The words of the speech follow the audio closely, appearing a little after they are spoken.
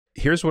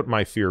Here's what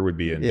my fear would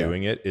be in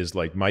doing it is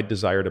like my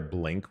desire to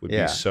blink would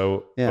be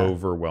so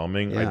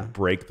overwhelming. I'd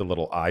break the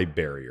little eye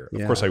barrier.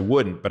 Of course I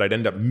wouldn't, but I'd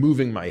end up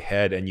moving my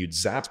head and you'd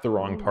zap the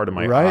wrong part of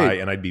my eye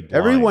and I'd be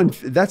blind.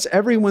 That's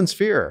everyone's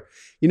fear.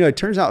 You know, it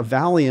turns out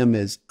Valium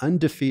is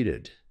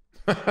undefeated.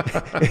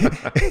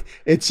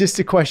 It's just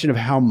a question of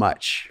how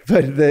much,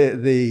 but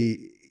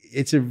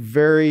it's a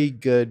very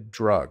good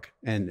drug.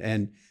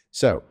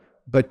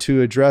 But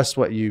to address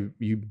what you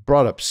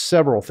brought up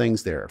several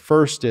things there.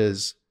 First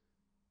is,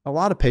 a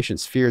lot of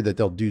patients fear that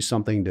they'll do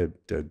something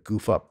to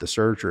goof up the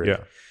surgery.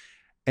 Yeah.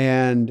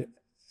 And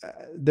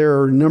there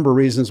are a number of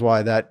reasons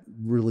why that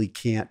really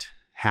can't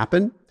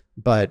happen,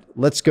 but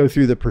let's go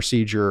through the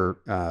procedure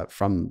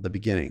from the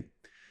beginning.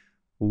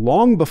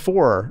 Long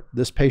before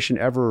this patient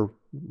ever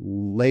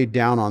laid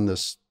down on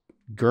this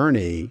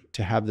gurney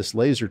to have this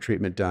laser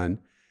treatment done,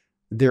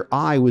 their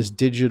eye was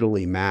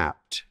digitally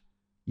mapped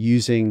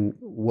using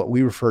what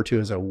we refer to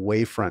as a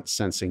wavefront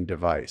sensing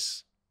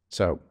device.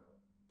 So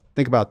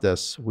think about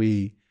this.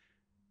 We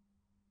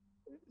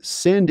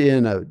send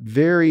in a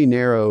very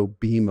narrow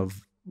beam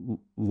of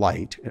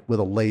light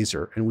with a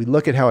laser, and we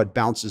look at how it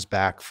bounces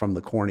back from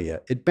the cornea.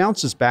 It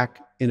bounces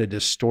back in a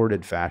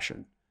distorted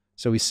fashion.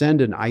 So we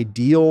send an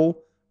ideal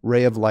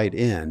ray of light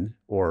in,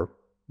 or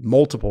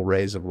multiple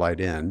rays of light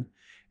in,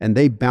 and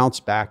they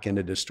bounce back in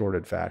a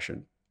distorted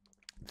fashion.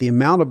 The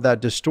amount of that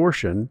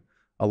distortion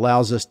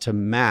allows us to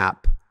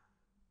map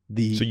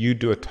the... So you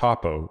do a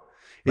topo.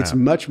 It's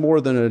much more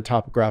than a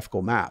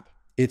topographical map.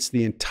 It's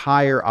the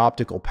entire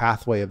optical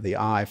pathway of the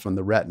eye from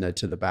the retina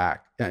to the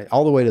back,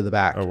 all the way to the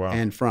back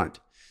and front.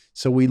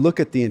 So we look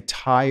at the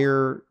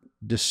entire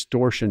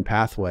distortion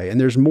pathway.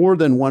 And there's more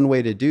than one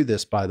way to do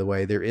this, by the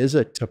way. There is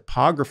a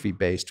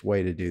topography-based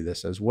way to do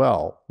this as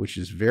well, which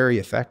is very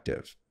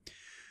effective.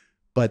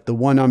 But the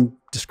one I'm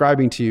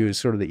describing to you is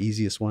sort of the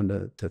easiest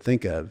one to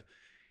think of.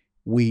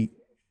 We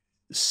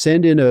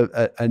send in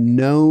a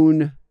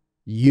known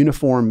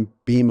uniform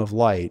beam of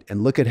light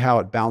and look at how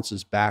it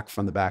bounces back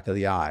from the back of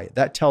the eye.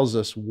 That tells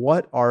us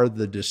what are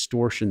the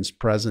distortions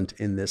present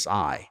in this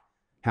eye,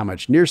 how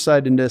much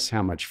nearsightedness,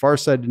 how much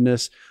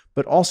farsightedness,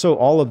 but also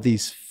all of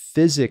these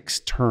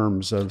physics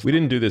terms of... We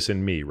didn't do this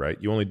in me, right?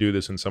 You only do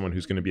this in someone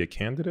who's going to be a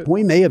candidate?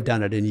 We may have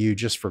done it in you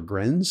just for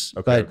grins,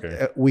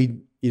 but we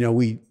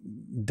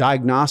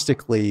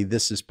diagnostically,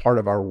 this is part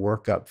of our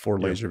workup for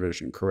laser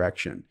vision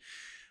correction.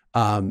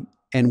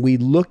 And we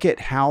look at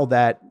how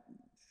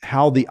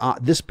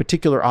this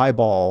particular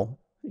eyeball,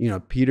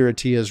 Peter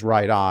Attia's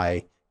right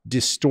eye,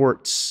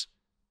 distorts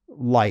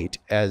light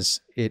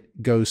as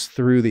it goes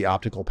through the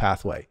optical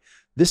pathway.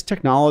 This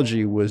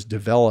technology was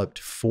developed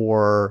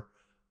for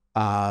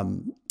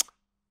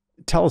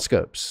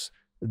telescopes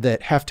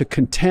that have to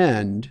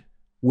contend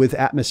with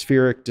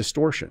atmospheric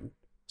distortion.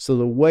 So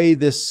the way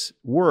this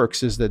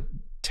works is that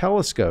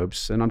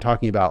telescopes, and I'm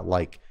talking about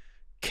like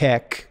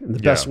Keck, the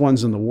best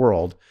ones in the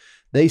world,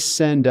 they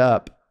send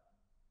up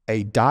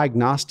a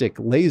diagnostic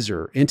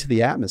laser into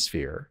the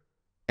atmosphere,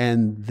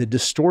 and the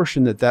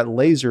distortion that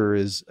laser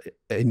is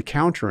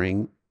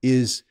encountering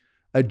is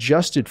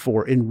adjusted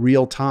for in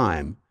real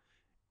time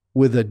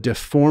with a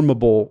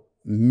deformable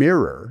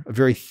mirror, a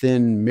very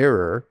thin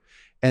mirror,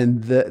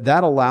 and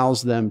that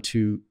allows them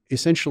to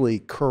essentially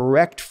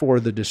correct for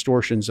the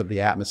distortions of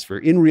the atmosphere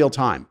in real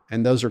time,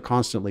 and those are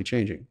constantly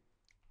changing.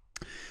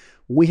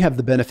 We have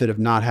the benefit of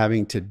not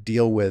having to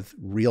deal with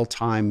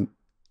real-time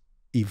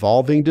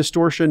evolving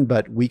distortion,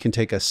 but we can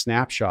take a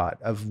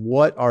snapshot of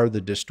what are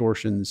the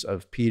distortions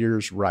of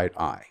Peter's right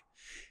eye.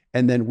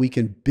 And then we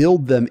can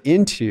build them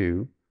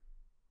into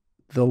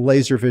the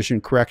laser vision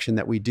correction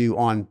that we do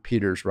on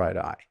Peter's right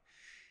eye.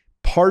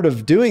 Part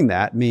of doing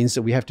that means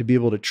that we have to be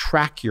able to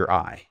track your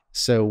eye.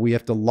 So we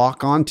have to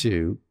lock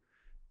onto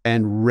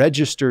and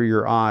register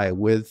your eye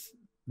with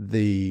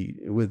the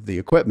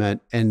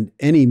equipment, and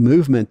any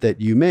movement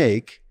that you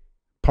make,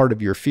 part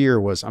of your fear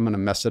was, I'm going to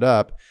mess it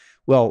up.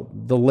 Well,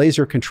 the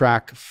laser can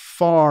track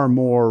far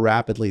more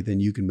rapidly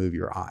than you can move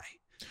your eye.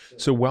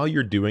 So while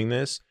you're doing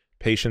this,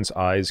 patients'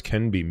 eyes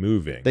can be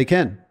moving. They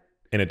can.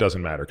 And it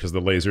doesn't matter because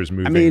the laser's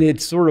moving. I mean,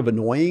 it's sort of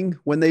annoying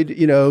when they,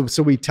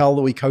 so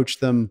we coach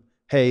them,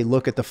 hey,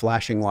 look at the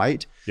flashing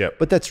light. Yep.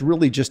 But that's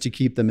really just to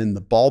keep them in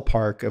the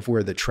ballpark of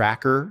where the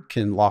tracker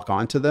can lock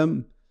onto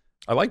them.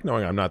 I like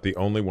knowing I'm not the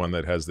only one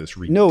that has this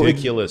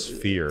ridiculous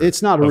fear.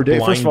 It's not a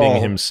ridiculous.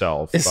 Blinding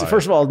himself.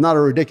 First of all, it's not a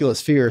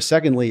ridiculous fear.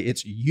 Secondly,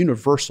 it's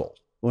universal.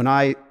 When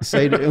I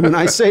say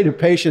to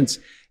patients,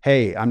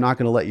 "Hey, I'm not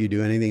going to let you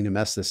do anything to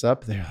mess this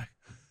up," they're like,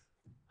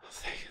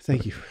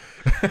 "Thank you,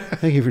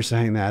 thank you for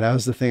saying that." That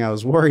was the thing I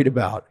was worried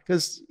about,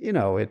 because you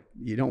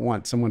don't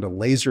want someone to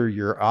laser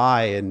your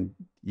eye and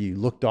you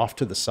looked off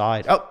to the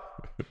side. Oh.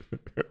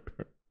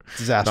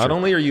 Disaster. Not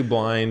only are you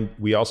blind,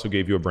 we also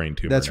gave you a brain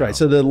tumor. That's right.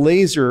 So the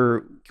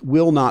laser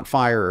will not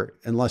fire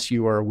unless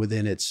you are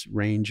within its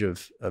range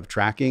of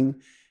tracking,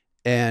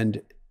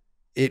 and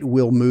it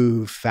will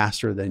move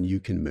faster than you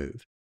can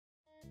move.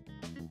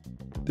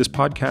 This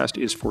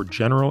podcast is for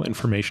general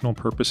informational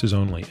purposes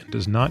only and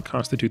does not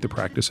constitute the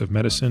practice of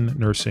medicine,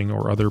 nursing,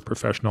 or other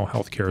professional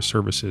healthcare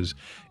services,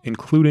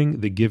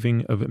 including the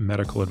giving of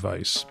medical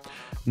advice.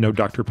 No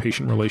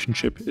doctor-patient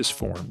relationship is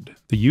formed.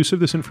 The use of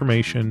this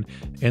information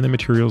and the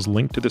materials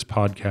linked to this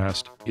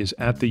podcast is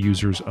at the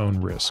user's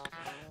own risk.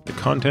 The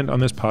content on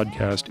this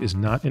podcast is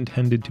not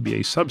intended to be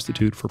a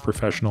substitute for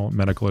professional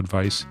medical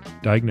advice,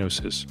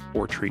 diagnosis,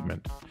 or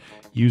treatment.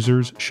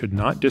 Users should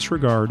not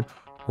disregard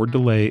or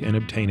delay in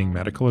obtaining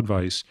medical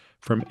advice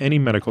from any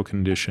medical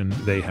condition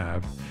they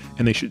have,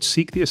 and they should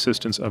seek the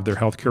assistance of their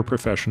healthcare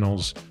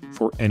professionals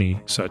for any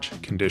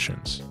such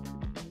conditions.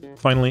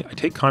 Finally, I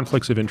take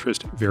conflicts of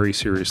interest very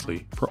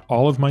seriously. For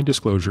all of my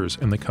disclosures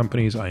and the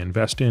companies I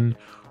invest in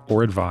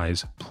or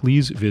advise,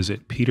 please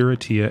visit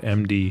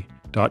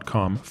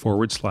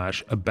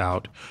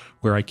peterattiamd.com/about,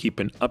 where I keep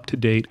an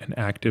up-to-date and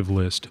active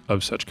list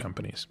of such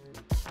companies.